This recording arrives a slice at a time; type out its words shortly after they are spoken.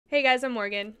Hey guys, I'm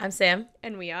Morgan. I'm Sam.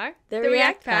 And we are The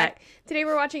React Pack. Today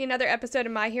we're watching another episode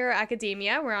of My Hero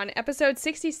Academia. We're on episode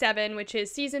 67, which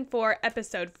is season 4,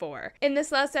 episode 4. In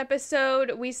this last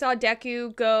episode, we saw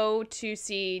Deku go to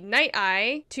see Night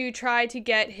Eye to try to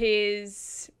get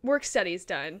his work studies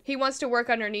done. He wants to work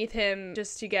underneath him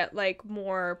just to get like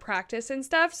more practice and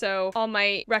stuff. So All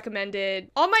Might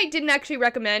didn't actually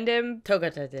recommend him.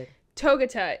 Togata did.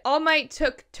 Togata. All Might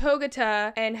took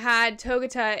Togata and had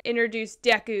Togata introduce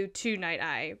Deku to Night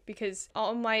Eye because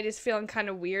All Might is feeling kind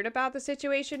of weird about the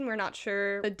situation. We're not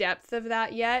sure the depth of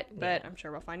that yet, but I'm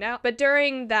sure we'll find out. But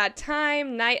during that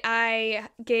time, Night Eye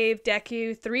gave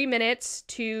Deku 3 minutes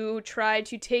to try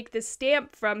to take the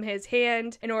stamp from his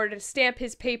hand in order to stamp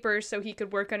his papers so he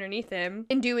could work underneath him.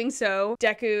 In doing so,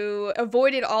 Deku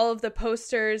avoided all of the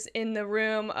posters in the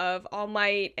room of All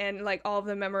Might and like all of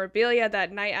the memorabilia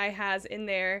that Night Eye has in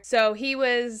there. So he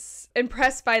was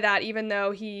impressed by that, even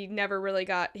though he never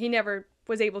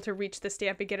was able to reach the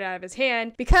stamp and get it out of his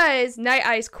hand, because Night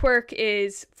Eye's quirk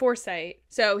is foresight.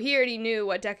 So he already knew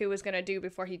what Deku was going to do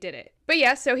before he did it. But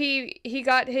yeah, so he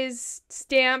got his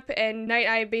stamp and Night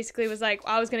Eye basically was like,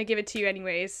 I was going to give it to you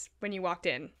anyways when you walked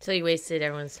in. So he wasted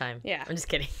everyone's time. Yeah. I'm just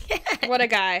kidding. What a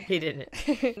guy. He didn't.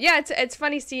 Yeah, it's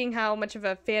funny seeing how much of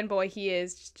a fanboy he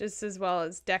is, just as well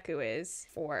as Deku is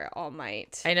for All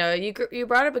Might. I know, you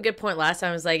brought up a good point last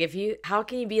time. It was like, how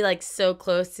can you be like so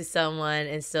close to someone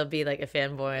and still be like a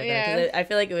fanboy? Yeah. Because I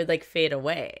feel like it would like fade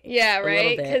away. Yeah,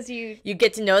 right? Because you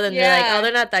get to know them. Yeah. They're like, oh,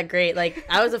 they're not that great. Like,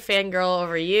 I was a fangirl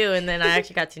over you, and then I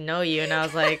actually got to know you, and I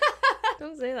was like,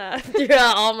 don't say that.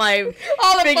 Throughout all the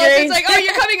posters, like, oh,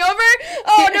 you're coming over?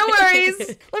 Oh, no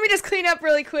worries. Let me just clean up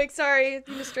really quick. Sorry, let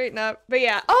me just straighten up. But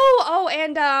yeah.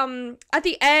 And at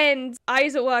the end,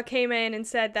 Aizawa came in and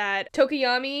said that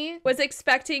Tokoyami was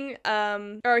expecting,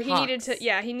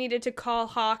 he needed to call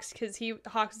Hawks because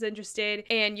Hawks was interested,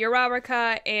 and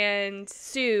Uraraka and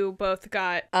Sue both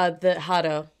got the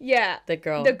Hado. Yeah, the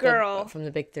girl from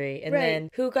the big three, and then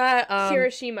who got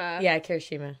Kirishima. Yeah,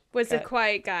 Kirishima was the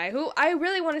quiet guy who I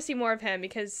really want to see more of him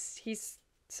because he's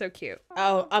so cute.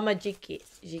 Oh, Amajiki.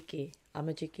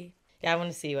 Yeah, I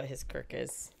want to see what his quirk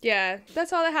is. Yeah,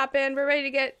 that's all that happened. We're ready to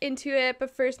get into it,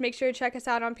 but first make sure to check us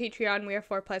out on Patreon. We are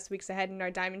 4+ weeks ahead in our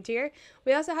Diamond tier.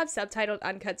 We also have subtitled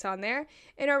uncuts on there.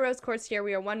 In our Rose Quartz tier,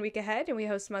 we are 1 week ahead, and we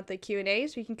host monthly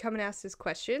Q&As. We can come and ask us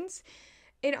questions.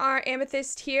 In our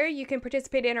Amethyst tier, you can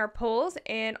participate in our polls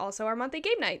and also our monthly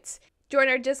game nights. Join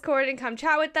our Discord and come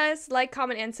chat with us. Like,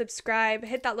 comment, and subscribe.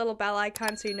 Hit that little bell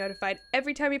icon so you're notified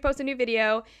every time we post a new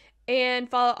video. And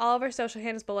follow all of our social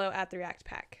handles below at the React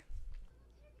Pack.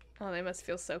 Oh, they must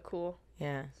feel so cool.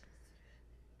 Yeah.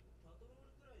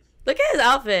 Look at his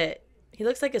outfit. He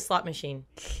looks like a slot machine.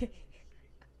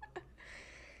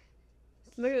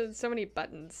 Look at so many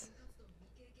buttons.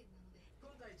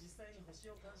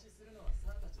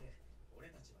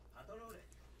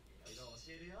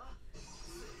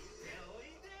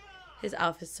 His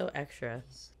outfit's so extra.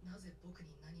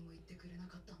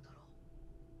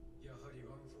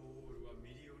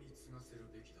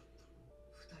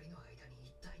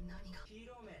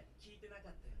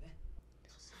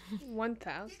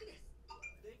 $1,000?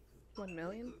 1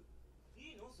 million?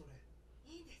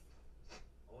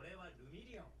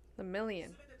 A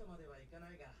million.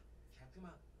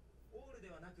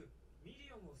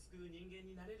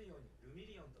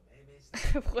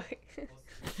 What?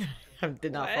 I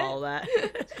did not follow that.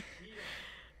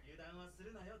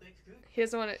 He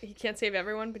doesn't want to. He can't save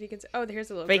everyone, but he can. Oh, here's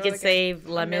a little. But he can save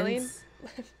lemons.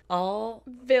 All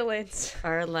villains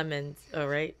are lemons. Oh,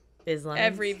 right. Is lemons.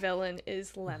 Every villain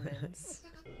is lemons.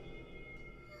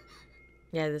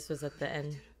 Yeah, this was at the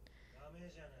end.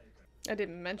 I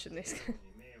didn't mention these.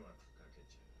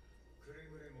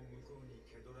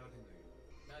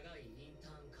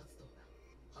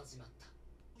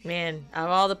 Man, out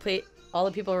of all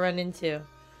the people run into.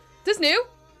 This new?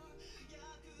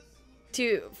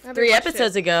 3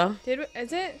 episodes ago.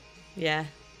 Is it? Yeah.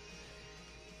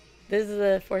 This is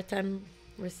the 4th time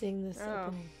we're seeing this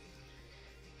opening.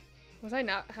 Have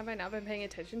I not been paying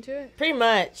attention to it? Pretty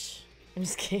much. I'm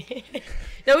just kidding.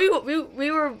 No,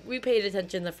 we paid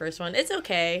attention the first one. It's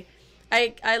okay.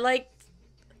 I liked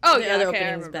the other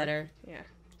openings better. Yeah.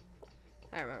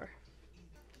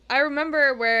 I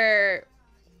remember where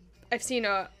I've seen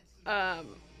a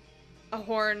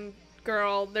horn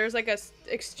girl. There's like a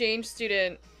exchange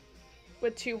student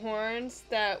with 2 horns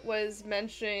that was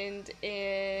mentioned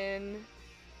in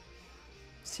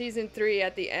season 3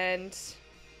 at the end.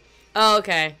 Oh,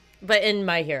 okay. But in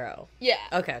My Hero. Yeah.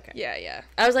 Okay. Yeah.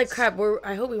 I was like, crap,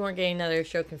 I hope we weren't getting another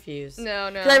show confused. No.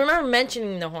 Because I remember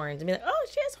mentioning the horns and being like, oh,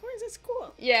 she has horns, that's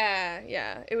cool. Yeah.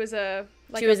 It was a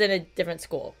She was in a different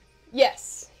school.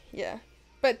 Yes. Yeah.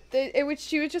 But it was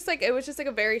just like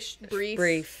a very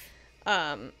brief.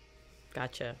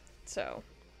 Gotcha. So,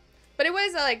 but it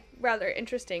was like rather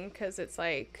interesting because it's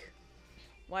like,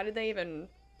 why did they even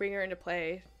bring her into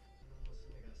play?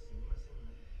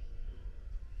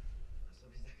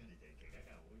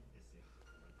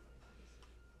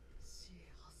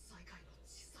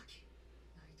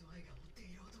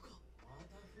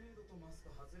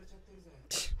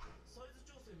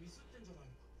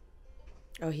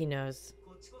 Oh, he knows.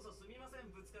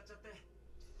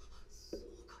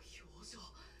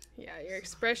 Yeah, your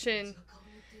expression.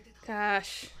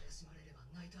 Gosh.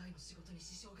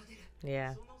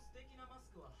 Yeah.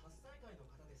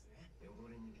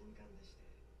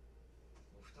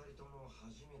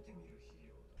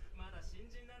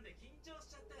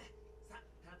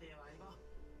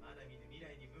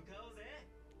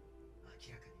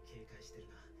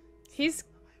 He's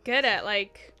good at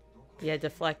like. Yeah,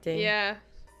 deflecting. Yeah.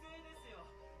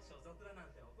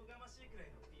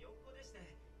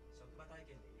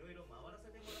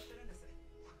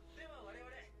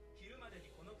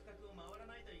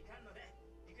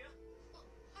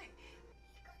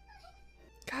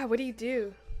 God, what do you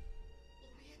do?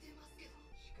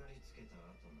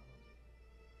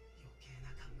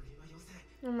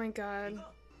 Oh my god.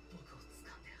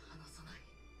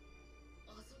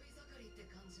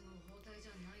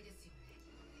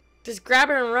 Just grab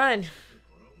her and run.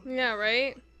 Yeah,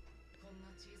 right?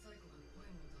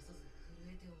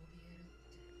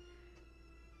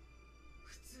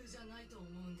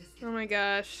 Oh my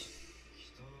gosh.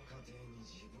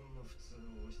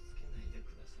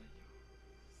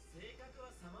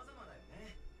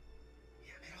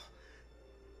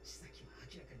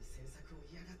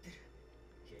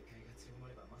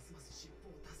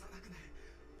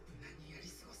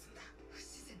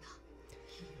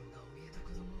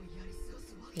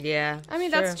 Yeah. I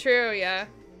mean, sure. that's true, yeah.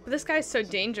 But this guy's so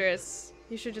dangerous.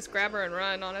 You should just grab her and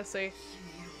run, honestly.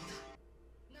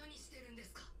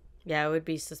 Yeah, it would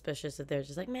be suspicious if they're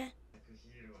just like, meh.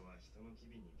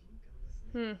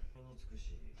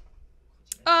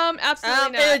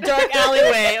 Absolutely not. In a dark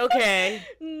alleyway, okay.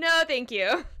 No, thank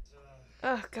you.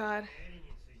 Oh, God.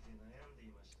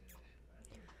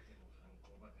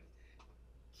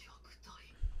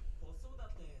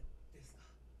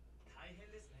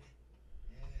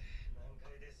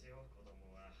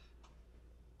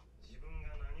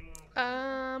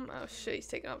 Oh shit, he's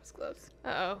taking off his gloves.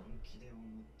 Uh-oh.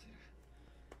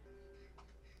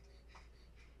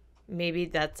 Maybe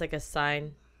that's like a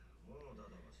sign.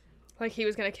 Like he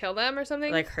was gonna kill them or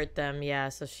something? Like hurt them, yeah,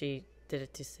 so she did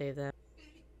it to save them.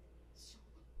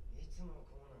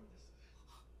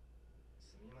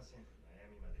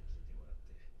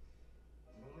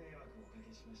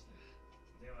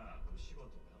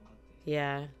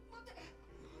 Yeah.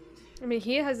 I mean,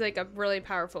 he has like a really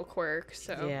powerful quirk,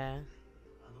 so. Yeah.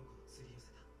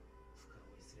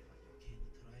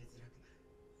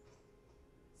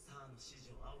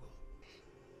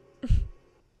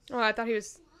 Oh, I thought he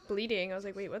was bleeding. I was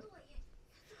like, wait, what?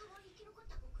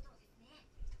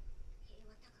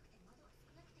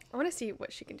 I want to see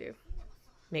what she can do.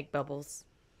 Make bubbles.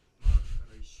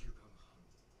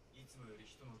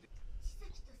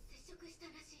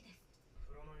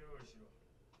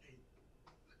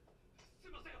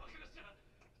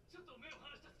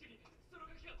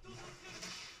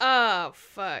 Oh,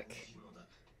 fuck.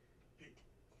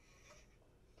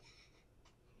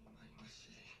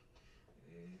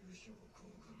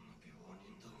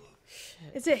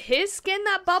 Shit. Is it his skin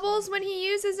that bubbles when he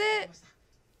uses it?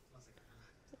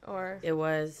 Or... It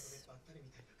was.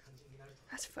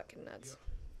 That's fucking nuts.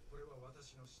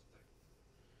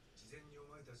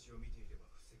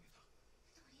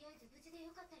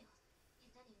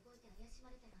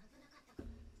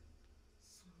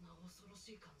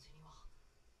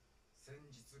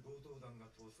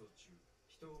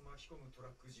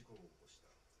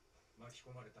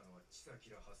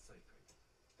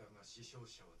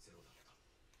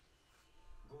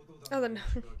 Oh, then.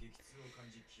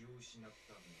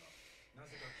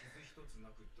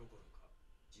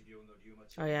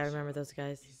 Oh yeah, I remember those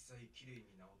guys.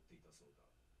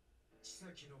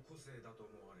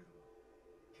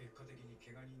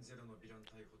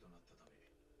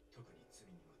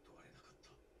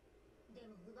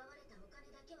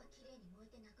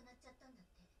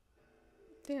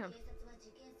 Damn.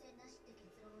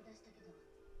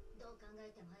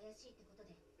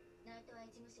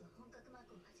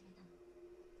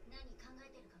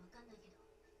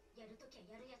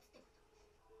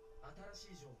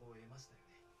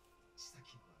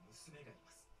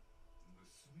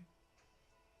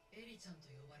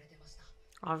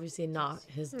 Obviously not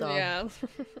his dog. Yeah.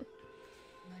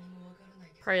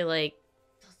 Probably like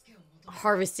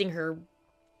harvesting her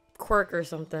quirk or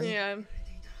something. Yeah.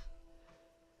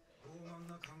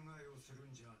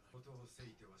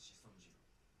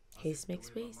 Haste makes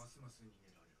space.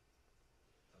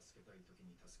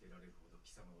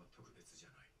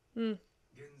 Hmm.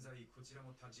 現在こちら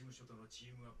も他事務所とのチ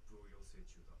ームアップを要請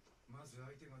中だ。まず相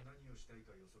手が何をしたい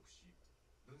か予測し、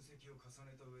分析を重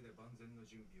ねた上で万全の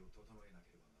準備を整えな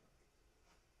ければならない。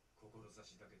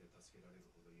志だけで助けられる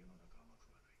ほど世の中甘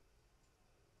くはない。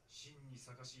真に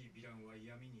逆しいヴィランは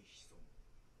闇に潜む。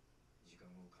時間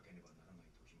をかけねばならな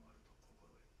い時もあると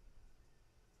心得。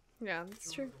Yeah, that's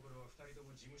true. ところは二人と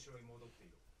も事務所へ戻って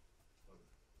いる。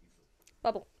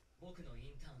Bubble. 僕の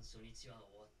インターン初日は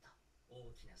終わった。大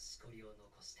きなしこりを残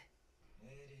して。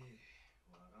エリ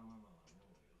ー、わがままはも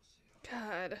うよしよ。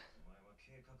God. お前は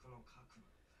計画の核なん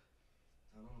だ。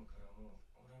頼むからも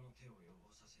う俺の手を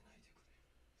汚させないでくれ。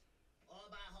オー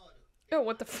バーホール。Oh,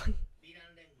 what the fuck? ヴィラ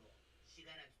ン連合、し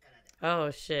がらきからだ。Oh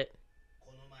shit.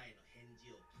 この前の返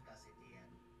事を聞かせてや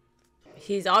る。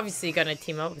He's obviously gonna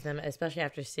team up with him, especially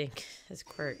after seeing his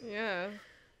quirk. Yeah.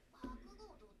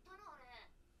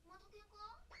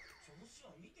 調子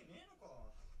は見てねえの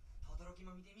か。働き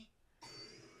も見てみ。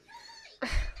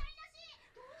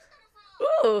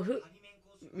 Ooh,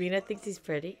 Rina thinks he's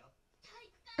pretty.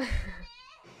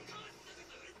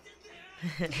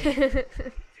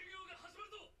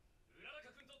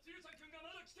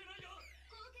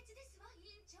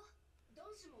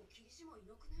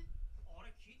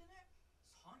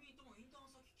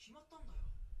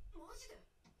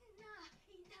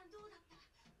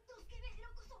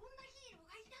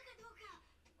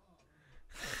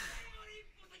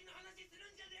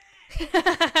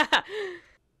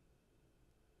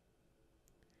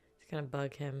 It's gonna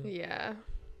bug him. Yeah.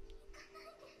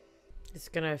 It's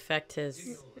gonna affect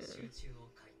his.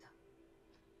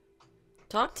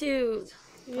 Talk to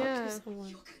Yeah.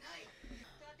 someone.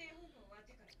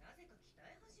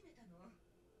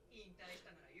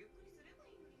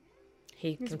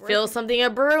 He can feel something a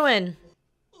brewing.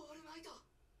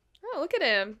 Oh, look at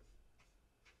him.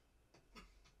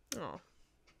 Oh.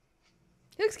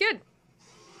 He looks good.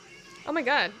 Oh my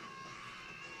god.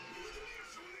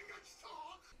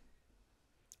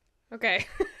 Okay.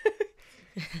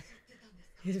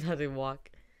 He's about to walk.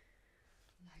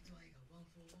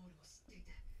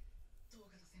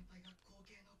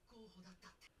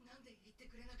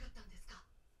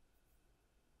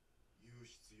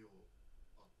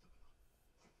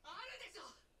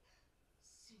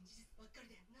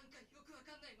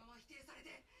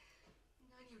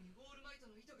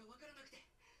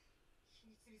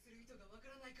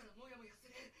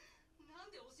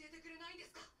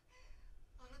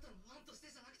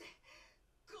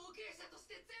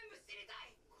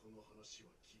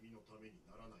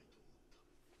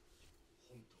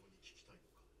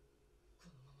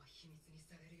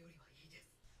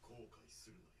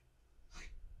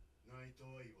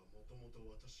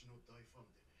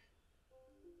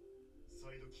 サ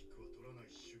イドキックは取らな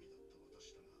い主義だった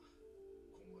私だが、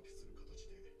困惑する形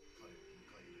で彼を迎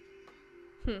え入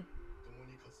れた。共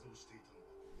に活動していたのは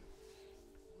5年。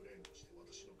ブレーンとして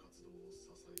私の活動を支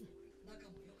えてくれた。仲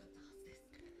も良かったはずで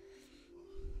す。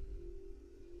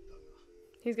だが、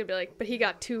He's gonna be like, but he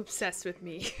got too obsessed with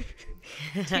me.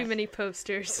 Too many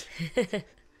posters.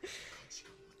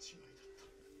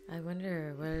 I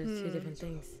wonder what are two different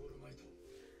things.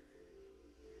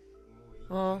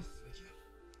 Oh.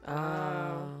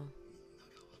 Oh.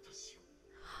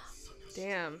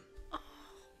 Damn.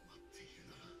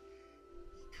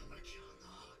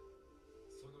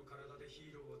 その体でヒ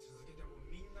ーローを続けても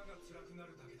みんなが辛くな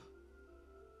るだけだ。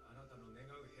あなたの願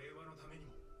う平和のために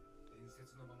も伝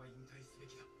説のまま引退すべ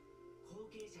きだ。後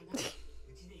継者なら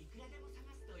うちでいくらでも探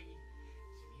すといい。君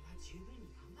は十分に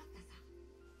頑張ったさ。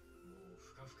もうふ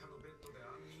かふかのベッドで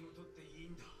安眠をとっていい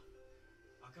んだ。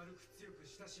明るく強く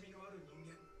親しみのある人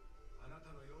間、あな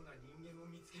たのような人間を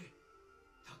見つけ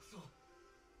託そう。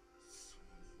そ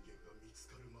の人間が見つ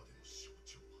かるまでの象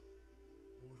徴は、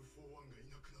オール・フォー・ワンが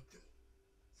いなくなっても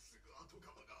すぐ後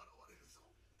釜が現れるぞ。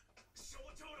象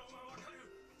徴論はわかる。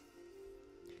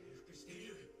敬服してい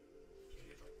るけ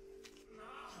れど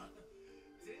なあ、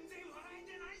全然笑え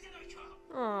てないじゃないか。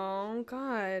 Oh,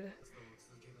 God. 活動を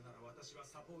続けるなら私は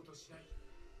サポートしない。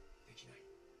できない。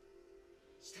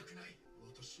したくない。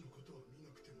私のことは見な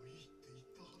くてもいいって言っ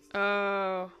たはず。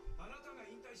Oh. あなたが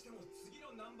引退しても次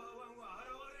のナンバーワンは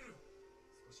現れる。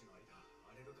少しの間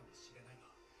荒れるかもしれないが、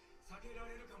避けら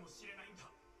れるかもしれないんだ。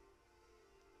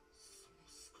その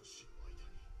少しの間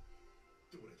に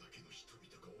どれだけの人々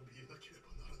が怯えなけれ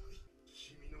ばならない。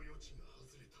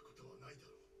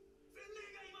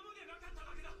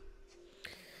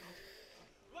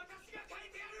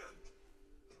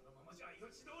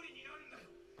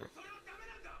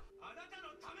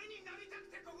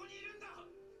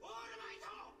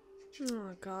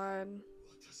Oh God.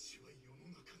 私は世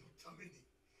の中のために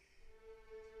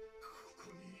ここ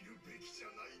にいるべきじ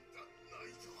ゃないんだ、ナ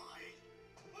イトアイ。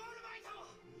オールマイト、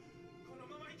この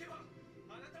ままいけばあ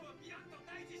なたはヴィランと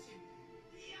対峙し、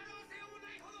言い表せようも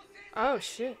ないほど正義 Oh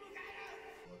shit.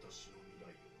 私の未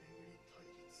来を巡り対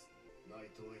立。ナイ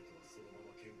トアイとはその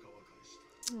まま喧嘩別れし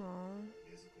た。 Aww.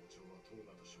 根津校長はトー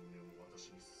ガタ少年を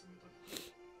私に勧めたが、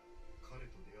彼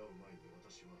と出会う前に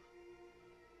私は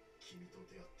君と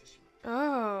出会ってしまった。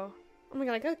 Oh. Oh my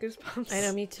God, I got goosebumps. I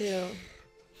know, me too. ごめんな。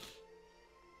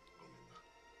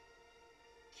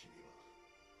君は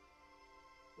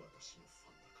私のファ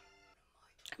ンだか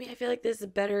ら。 I mean, I feel like this is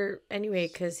better anyway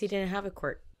because he didn't have a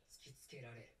quirk. 突きつけ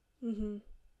られる。 Mm-hmm.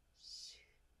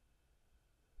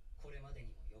 これまで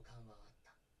にも予感はあっ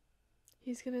た。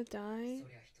 He's gonna die? そ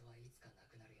りゃ人はいつか亡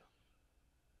くなるよ。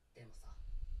でもさ、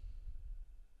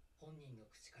本人の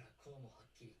口からこうもはっ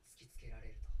きり突きつけられ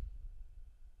ると。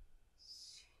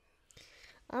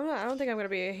 I don't think I'm gonna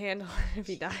be able to handle it if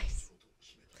he dies.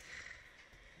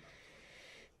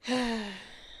 けれ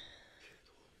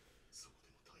どそこで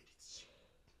も対立し、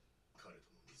彼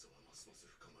との溝はますます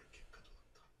深まる結果とな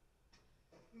った。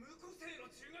無個性の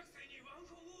中学生にワン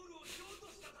フォーオールをしようと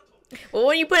しただと。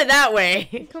 Well, when you put it that way,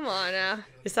 Come on now.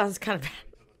 it sounds kind of bad.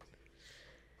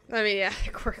 I mean, yeah,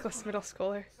 quirkless middle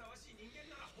schooler. ふさわしい人間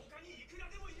なら他にいく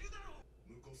らでもいるだろう。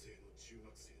無個性の中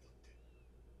学生だって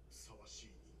ふさわ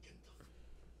しい人間だ。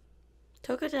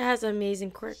 Togata has an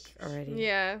amazing quirk already.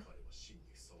 Yeah. 彼は真に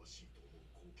ふさわしいと思う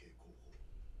後継候補、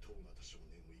トーガタ少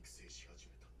年を育成し始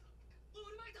めたんだ。オー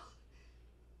ルマイト、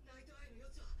ナイトアイの余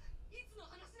地はいつの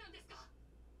話なんですか。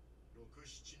 6、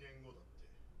7年後だって。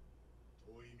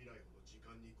遠い未来ほど時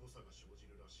間に誤差が生じ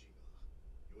るらしいが、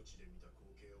余地で見た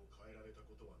光景を変えられた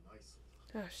ことはないそう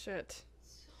だ。 Oh shit.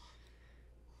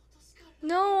 今年から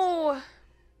No.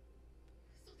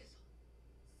 嘘でしょ。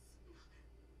そんな、な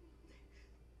んで。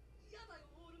やだよ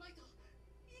オールマイト、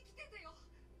生きててよ。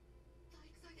体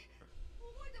育祭で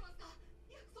覚えてますか、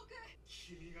約束。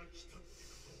君が来たって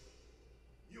ことを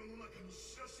世の中に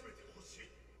知らしめてほしい。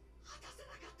果たせ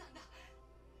なかったんだ、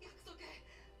約束。果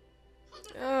た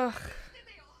せ Ugh. て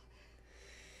てよ。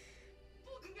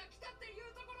僕が来たってい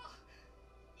うところ、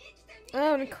生きてみて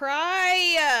I'm gonna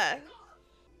cry.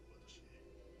 私ね、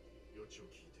余地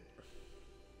を聞いて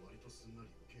割とすんなり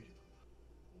受け入れたんだ。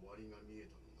終わりが見え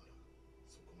たのなら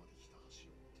そこまでひた走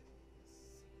ろうって。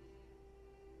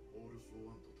オール・フ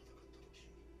ォー・ワンと戦った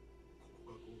時、こ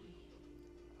こがゴールなんだと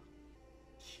思った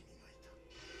ら君がいた。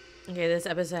 Okay, this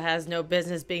episode has no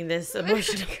business being this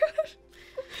emotional.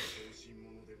 小心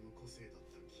者で無個性だっ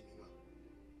た君が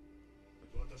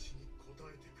私に応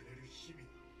えてくれる日々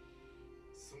が、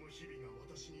その日々が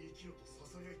私に生きろとさ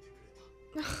さやいてくれた。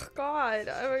 Oh God.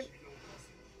 君のお母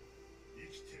さんに生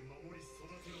きて守り育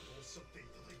てろとおっしゃってい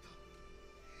ただいた。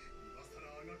今さら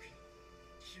あがくよ、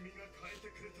君が変えて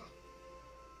くれた。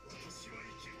私は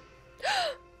生きる。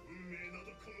運命な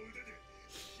どこの腕で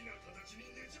好きな形に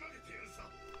ねじ曲げてやるさ。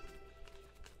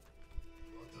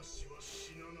私は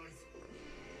死なないぞ。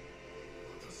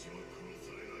私は殺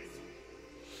されないぞ。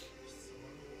貴様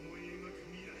の思い描く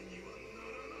未来にはな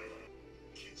らない。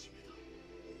けじめだ、オー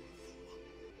ルフォーは。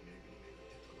巡り巡っ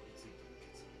てたどり着いた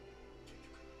結論。結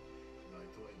局ナ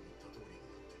イトアイに言った通りに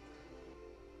なってる。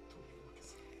というわけ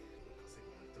さ、稼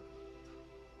ぎなりたくなった。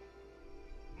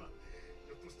まあひ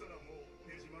ょっとしたらもう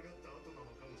ねじ曲がった後なの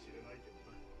かもしれないけど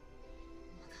な。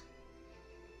まだ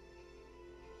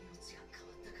命が変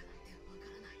わったかなんてわか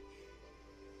らない。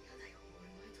やだよオール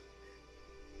マイト、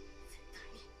絶対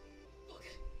に僕、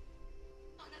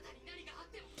あなたに何があっ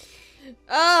ても。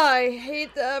 Oh, I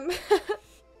hate them.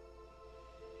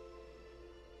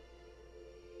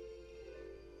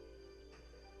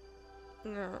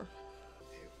 No.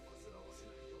 手を煩わせ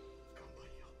ないよう頑張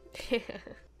りよ。 ナ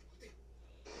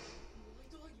イ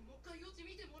トアイにもう一回余地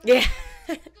見てもらう。 Yeah.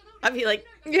 I'd be like,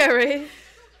 Yeah, right.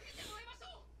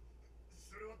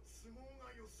 それは都合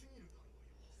が良すぎるだろう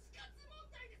よ。死活問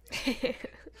題ですよ。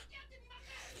掛け合ってみま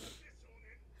せん。少年、お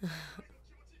前の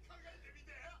気持ち考えてみ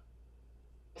て。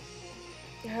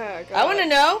 Oh, God. I want to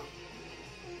know.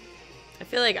 I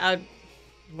feel like I would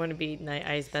want to be Night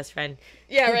Eye's best friend.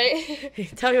 Yeah, right.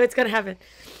 Tell me what's gonna happen.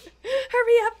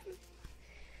 Hurry up.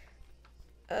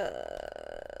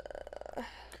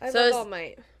 I So love is- All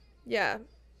Might. Yeah.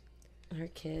 Her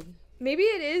kid. Maybe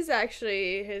it is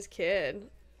actually his kid.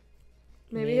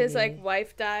 Maybe his like Maybe.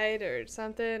 wife died or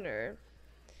something, or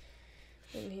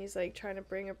and he's like trying to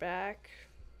bring her back.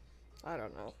 I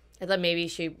don't know. I thought maybe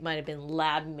she might have been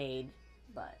lab made,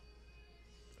 but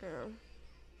Oh.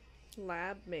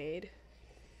 Lab made.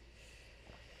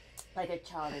 like a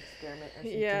child experiment or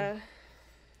something. Yeah.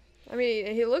 I mean,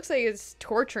 he looks like he's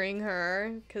torturing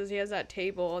her because he has that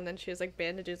table and then she has like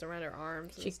bandages around her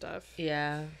arms and stuff.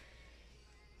 Yeah.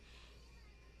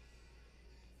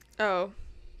 Oh.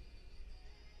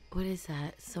 What is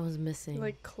that? Someone's missing.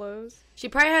 Like clothes? She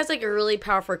probably has like a really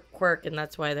powerful quirk and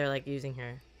that's why they're like using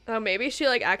her. Oh, maybe she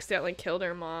like accidentally killed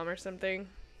her mom or something.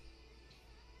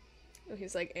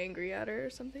 He's like angry at her or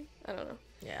something. I don't know.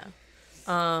 Yeah.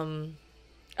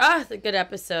 It's a good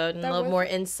episode and That a little was- more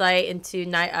insight into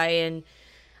Night Eye and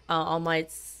All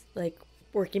Might's like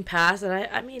working past. And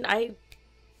I mean,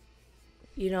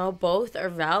 both are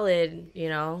valid,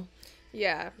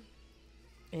 Yeah.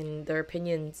 in their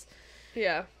opinions.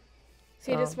 Yeah.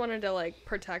 He So- just wanted to like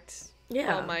protect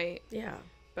Yeah. All Might, Yeah.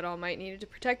 but All Might needed to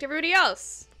protect everybody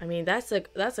else. I mean, that's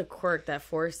a quirk, that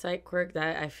foresight quirk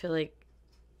that I feel like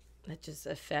that just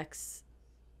affects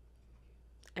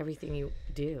everything you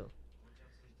do.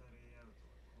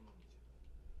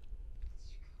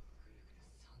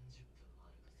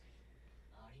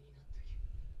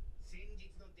 先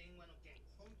日の電話の件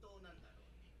本当なんだろう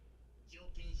ね。条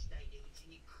件次第でうち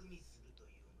に組みするとい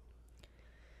う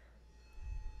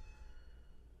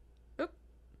のは。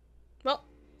 Well,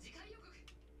 次回予告。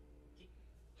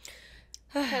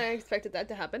 kind of expected that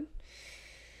to happen.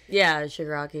 Yeah,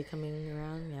 Shigaraki coming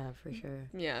around. Yeah, for sure.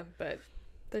 Yeah, but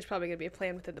there's probably gonna be a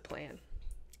plan within the plan.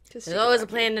 There's always a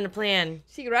plan in a plan.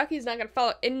 Shigaraki's not gonna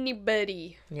follow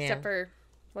anybody Yeah. except for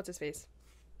what's his face.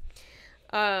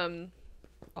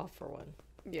 All for one.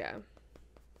 Yeah.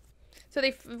 So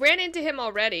they ran into him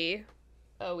already.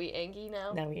 Oh, we Angie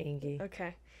now? Now we Angie.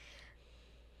 Okay.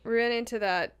 Ran into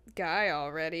that guy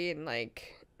already, and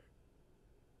like,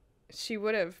 she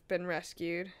would have been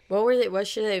rescued. What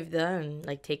should they have done?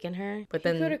 Like taken her? But He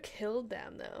then could have killed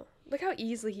them though. Look how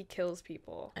easily he kills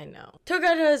people. I know.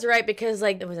 Togata is right because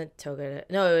like it wasn't Togata.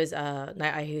 No, it was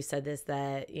Night Eye who said this,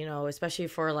 that, especially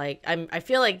for like I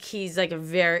feel like he's like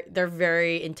they're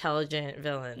very intelligent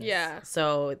villains. Yeah.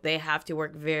 So they have to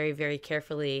work very, very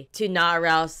carefully to not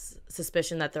arouse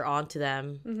suspicion that they're onto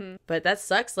them. Mm-hmm. But that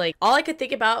sucks. Like all I could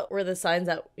think about were the signs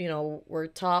that, we're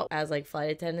taught as like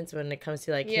flight attendants when it comes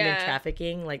to like human Yeah.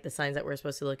 trafficking, like the signs that we're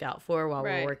supposed to look out for while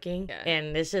Right. we're working. Yeah.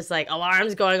 And it's just like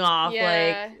alarms going off.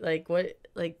 Yeah. Like what?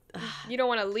 Like, You don't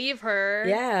want to leave her.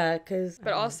 yeah, because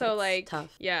But also, like,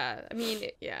 tough. yeah, I mean,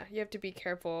 yeah, you have to be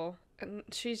careful. And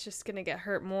she's just gonna get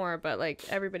hurt more, but, like,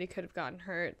 everybody could have gotten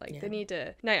hurt. Like, Yeah. they need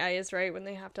to... Night Eye is right when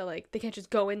they have to, like, they can't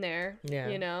just go in there, Yeah.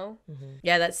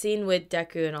 Yeah, that scene with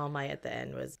Deku and All Might at the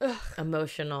end was Ugh.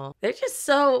 emotional. They're just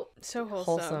so So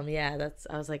wholesome. Yeah,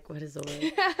 I was like, what is the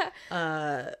word?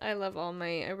 I love All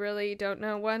Might. I really don't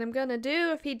know what I'm gonna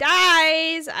do if he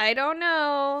dies. I don't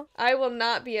know. I will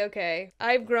not be okay.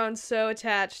 I've grown so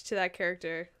attached to that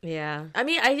character. Yeah. I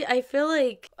mean, I feel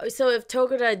like, so if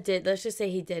Togata did, let's just say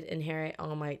he did inherit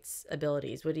All Might's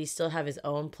abilities, would he still have his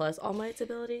own plus All Might's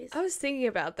abilities? I was thinking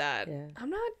about that. Yeah. I'm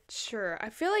not sure. I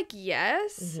feel like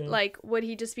yes. Mhm. Like, would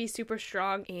he just be super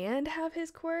strong and have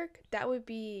his quirk? That would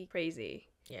be crazy.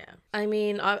 Yeah. I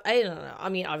mean, I don't know. I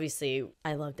mean, obviously,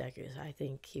 I love Deku. So I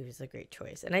think he was a great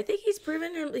choice. And I think he's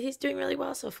proven he's doing really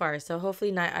well so far. So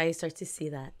hopefully Night Eye starts to see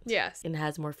that Yes. and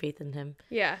has more faith in him.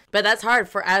 Yeah. But that's hard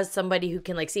as somebody who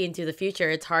can like see into the future.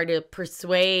 It's hard to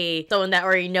persuade someone that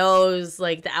already knows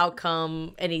like the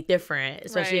outcome any different,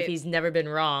 especially if Right. he's never been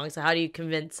wrong. So how do you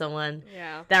convince someone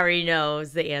Yeah. that already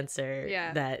knows the answer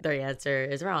Yeah. that their answer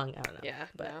is wrong? I don't know. Yeah.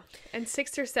 But No. And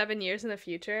 6 or 7 years in the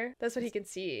future, that's what he can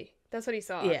see. That's what he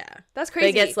saw. yeah. That's But crazy.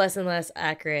 it gets less and less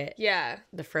accurate Yeah.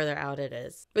 the further out it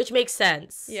is, which makes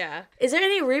sense. Yeah. Is there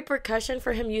any repercussion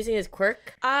for him using his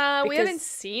quirk? We Because- haven't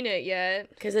seen it yet.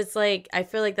 Because it's like, I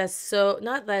feel like that's so,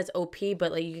 not that it's OP,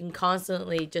 but like you can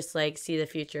constantly just like see the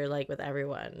future like with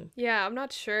everyone. Yeah, I'm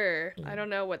not sure. Mm. I don't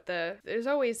know what there's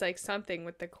always like something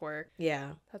with the quirk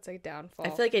Yeah. that's like downfall. I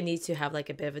feel like it needs to have like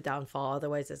a bit of a downfall.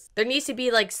 Otherwise, there needs to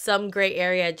be like some gray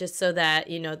area just so that,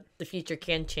 the future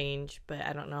can change. But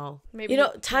I don't know. Maybe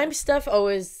Time stuff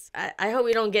always, I hope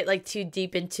we don't get like too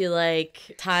deep into like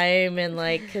time and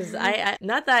like, because I,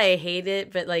 not that I hate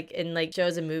it, but like in like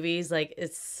shows and movies, like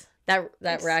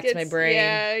that racks my brain.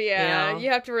 Yeah. You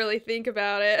have to really think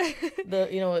about it.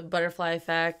 The butterfly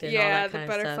effect and all Yeah, that the kind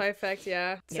butterfly of stuff. effect,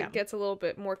 yeah. So Yeah. it gets a little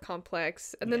bit more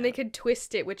complex. And then they could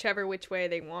twist it which way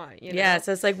they want, you know? Yeah,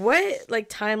 so it's like what like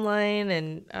timeline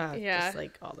and Yeah. just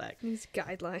like all that. These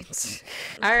guidelines.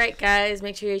 All right, guys,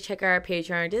 make sure you check out our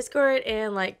Patreon or Discord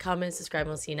and like, comment, subscribe, and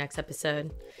we'll see you next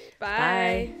episode.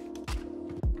 Bye. Bye.